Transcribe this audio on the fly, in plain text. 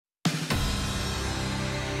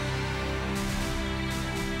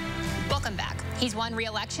He's won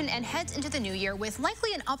re-election and heads into the new year with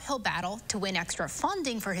likely an uphill battle to win extra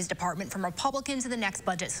funding for his department from Republicans in the next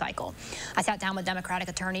budget cycle. I sat down with Democratic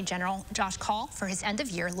Attorney General Josh Kaul for his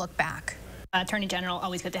end-of-year look back. Attorney General,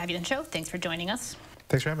 always good to have you on the show. Thanks for joining us.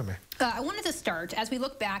 Thanks for having me. I wanted to start, as we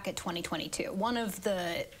look back at 2022, one of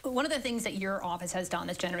the things that your office has done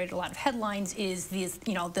that's generated a lot of headlines is the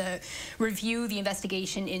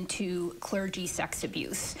investigation into clergy sex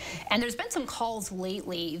abuse. And there's been some calls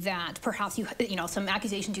lately that perhaps some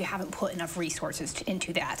accusations you haven't put enough resources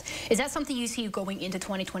into that. Is that something you see going into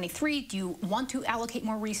 2023? Do you want to allocate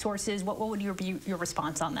more resources? What would be your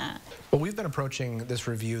response on that? Well, we've been approaching this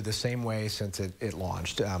review the same way since it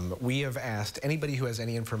launched. We have asked anybody who has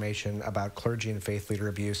any information about clergy and faith leader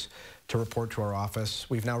abuse to report to our office.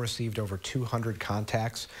 We've now received over 200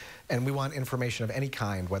 contacts, and we want information of any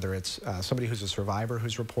kind, whether it's somebody who's a survivor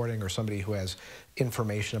who's reporting or somebody who has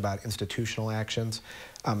information about institutional actions.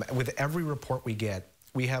 With every report we get,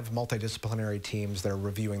 we have multidisciplinary teams that are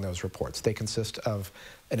reviewing those reports. They consist of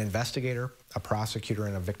an investigator, a prosecutor,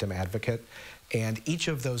 and a victim advocate. And each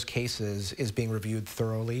of those cases is being reviewed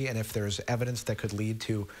thoroughly, and if there's evidence that could lead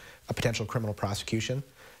to a potential criminal prosecution,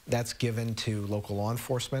 that's given to local law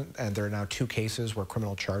enforcement, and there are now 2 cases where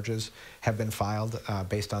criminal charges have been filed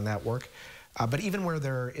based on that work. But even where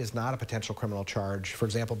there is not a potential criminal charge, for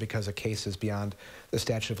example, because a case is beyond the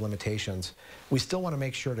statute of limitations, we still want to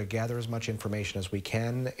make sure to gather as much information as we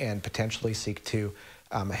can and potentially seek to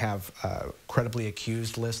have credibly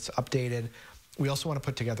accused lists updated. We also want to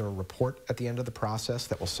put together a report at the end of the process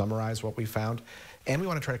that will summarize what we found. And we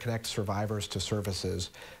want to try to connect survivors to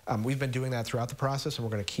services. We've been doing that throughout the process, and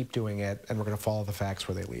we're going to keep doing it, and we're going to follow the facts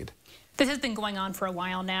where they lead. This has been going on for a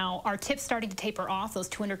while now. Are tips starting to taper off, those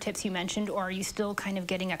 200 tips you mentioned, or are you still kind of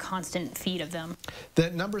getting a constant feed of them?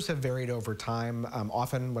 The numbers have varied over time.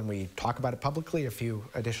 Often when we talk about it publicly, a few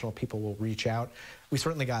additional people will reach out. We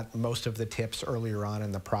certainly got most of the tips earlier on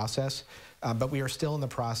in the process, but we are still in the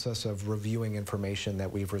process of reviewing information that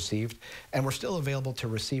we've received, and we're still available to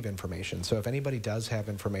receive information. So if anybody does have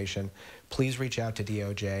information, please reach out to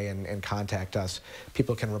DOJ and contact us.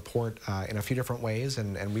 People can report in a few different ways,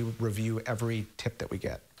 and we review every tip that we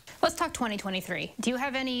get. Let's talk 2023. Do you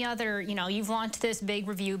have any other, you've launched this big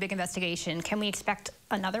review, big investigation. Can we expect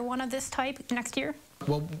another one of this type next year?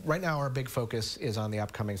 Well, right now our big focus is on the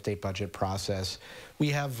upcoming state budget process. We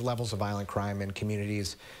have levels of violent crime in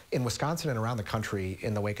communities in Wisconsin and around the country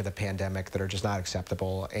in the wake of the pandemic that are just not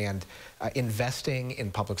acceptable, and investing in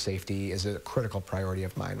public safety is a critical priority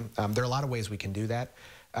of mine. There are a lot of ways we can do that.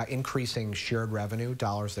 Increasing shared revenue,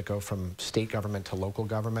 dollars that go from state government to local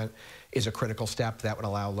government, is a critical step that would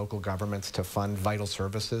allow local governments to fund vital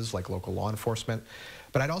services like local law enforcement.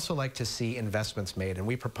 But I'd also like to see investments made, and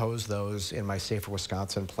we proposed those in my Safer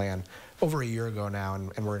Wisconsin plan over a year ago now,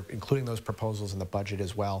 and we're including those proposals in the budget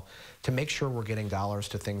as well to make sure we're getting dollars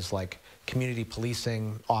to things like community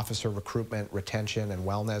policing, officer recruitment, retention and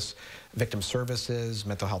wellness, victim services,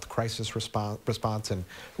 mental health crisis response, and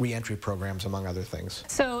reentry programs, among other things.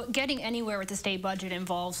 So getting anywhere with the state budget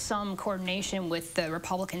involves some coordination with the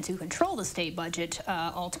Republicans who control the state budget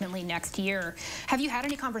ultimately next year. Have you had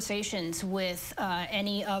any conversations with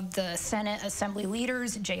any of the Senate Assembly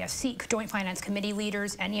leaders, JFC, Joint Finance Committee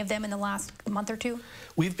leaders, any of them in the last month or 2?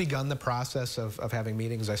 We've begun the process of having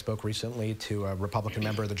meetings. I spoke recently to a Republican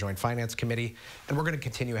member of the Joint Finance Committee, and we're going to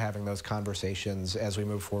continue having those conversations as we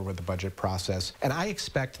move forward with the budget process. And I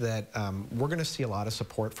expect that we're going to see a lot of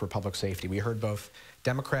support for public safety. We heard both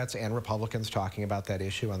Democrats and Republicans talking about that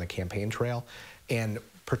issue on the campaign trail, and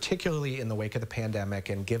particularly in the wake of the pandemic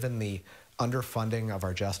and given the underfunding of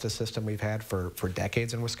our justice system we've had for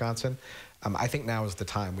decades in Wisconsin, I think now is the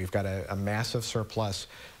time. We've got a massive surplus.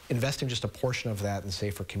 Investing just a portion of that in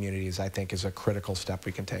safer communities, I think, is a critical step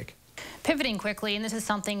we can take. Pivoting quickly, and this is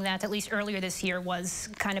something that at least earlier this year was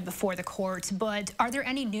kind of before the courts, but are there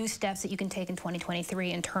any new steps that you can take in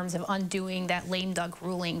 2023 in terms of undoing that lame duck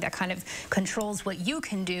ruling that kind of controls what you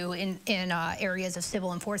can do in areas of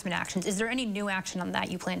civil enforcement actions? Is there any new action on that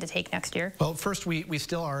you plan to take next year? Well, first, we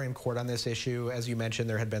still are in court on this issue. As you mentioned,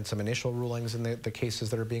 there had been some initial rulings in the cases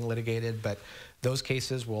that are being litigated, but those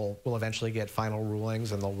cases will eventually get final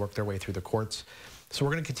rulings, and they'll work their way through the courts. So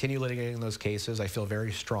we're going to continue litigating those cases. I feel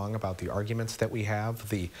very strong about the arguments that we have.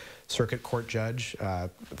 The circuit court judge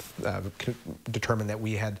determined that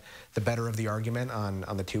we had the better of the argument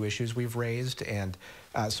on the 2 issues we've raised, and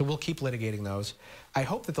so we'll keep litigating those. I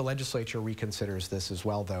hope that the legislature reconsiders this as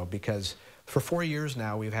well, though, because for 4 years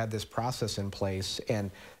now we've had this process in place, and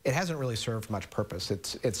it hasn't really served much purpose.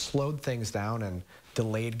 It's slowed things down and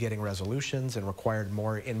delayed getting resolutions and required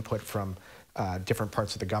more input from different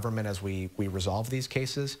parts of the government as we resolve these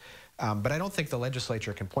cases. But I don't think the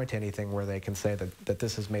legislature can point to anything where they can say that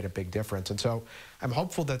this has made a big difference. And so I'm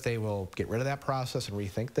hopeful that they will get rid of that process and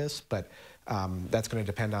rethink this, but that's going to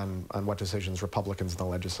depend on what decisions Republicans in the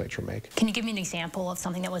legislature make. Can you give me an example of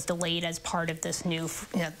something that was delayed as part of this new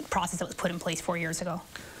process that was put in place 4 years ago?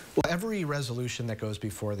 Well, every resolution that goes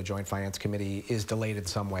before the Joint Finance Committee is delayed in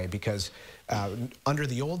some way because under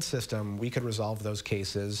the old system, we could resolve those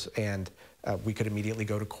cases and we could immediately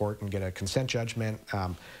go to court and get a consent judgment.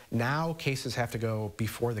 Now cases have to go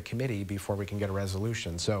before the committee before we can get a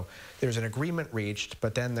resolution. So there's an agreement reached,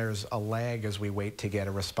 but then there's a lag as we wait to get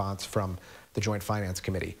a response from the Joint Finance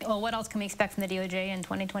Committee. Well, what else can we expect from the DOJ in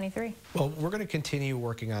 2023? Well, we're going to continue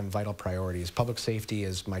working on vital priorities. Public safety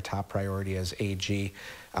is my top priority as AG.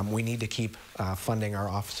 We need to keep funding our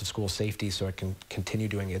Office of School Safety so it can continue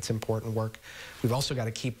doing its important work. We've also got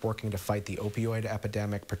to keep working to fight the opioid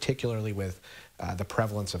epidemic, particularly with the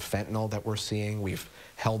prevalence of fentanyl that we're seeing. We've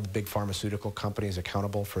held big pharmaceutical companies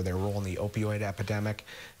accountable for their role in the opioid epidemic,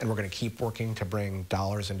 and we're going to keep working to bring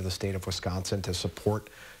dollars into the state of Wisconsin to support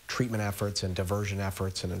treatment efforts and diversion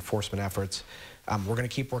efforts and enforcement efforts. We're going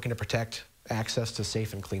to keep working to protect access to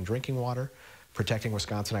safe and clean drinking water, protecting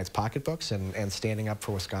Wisconsinites' pocketbooks, and standing up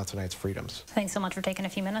for Wisconsinites' freedoms. Thanks so much for taking a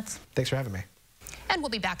few minutes. Thanks for having me. And we'll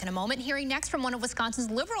be back in a moment, hearing next from one of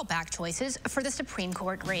Wisconsin's liberal-backed choices for the Supreme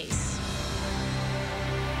Court race.